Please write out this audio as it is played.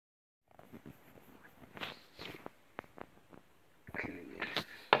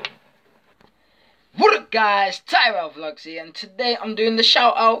guys, Tyrell Vlogs here, and today I'm doing the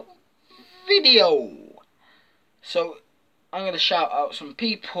shout out video. So I'm gonna shout out some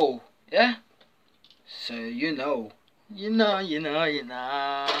people, yeah? So you know. What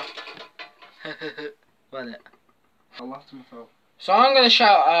it? I laughed at myself. So I'm gonna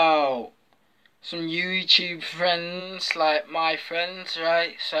shout out some YouTube friends, like my friends,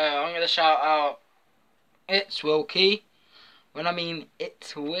 right? So I'm gonna shout out It's Wilkie. When I mean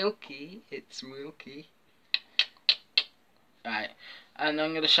it's Wilkie, it's Wilkie. Right, and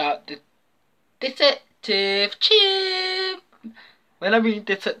I'm gonna shout Detective Chim. When I mean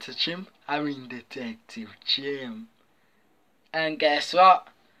Detective Chim, I mean Detective Chim. And guess what?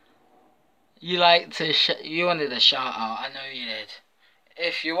 You wanted a shout out. I know you did.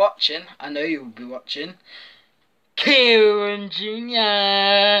 If you're watching, I know you will be watching. Kieran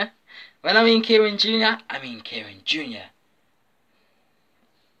Jr. When I mean Kieran Jr., I mean Kieran Jr.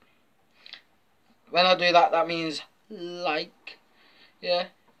 When I do that, that means like, yeah.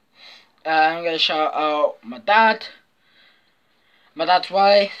 I'm gonna shout out my dad, my dad's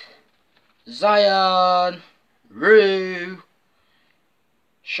wife, Zion, Rue,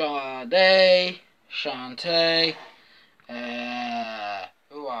 Sade, Shantae,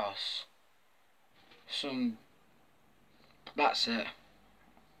 who else? That's it.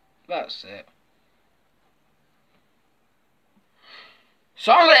 That's it.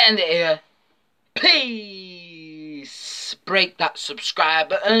 So I'm gonna end it here. Peace. Break that subscribe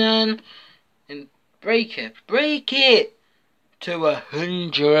button and break it to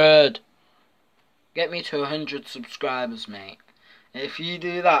 100. Get me to 100 subscribers, mate. If you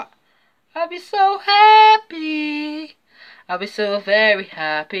do that, I'll be so happy. I'll be so very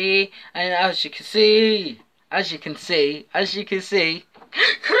happy. And as you can see,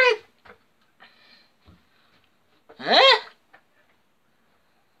 huh?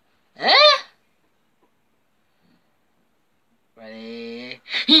 Ready?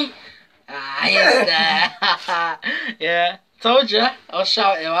 Yes, there. Yeah, told you. I'll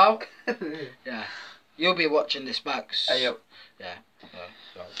shout you out. Yeah, you'll be watching this back. Hey, yo. Yeah.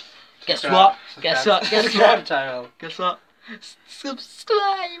 Guess what?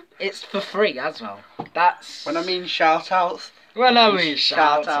 Subscribe. It's for free as well. That's when I mean shout outs. When I mean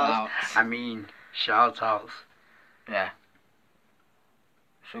shout outs. I mean shout outs. Yeah.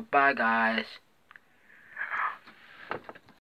 So bye guys.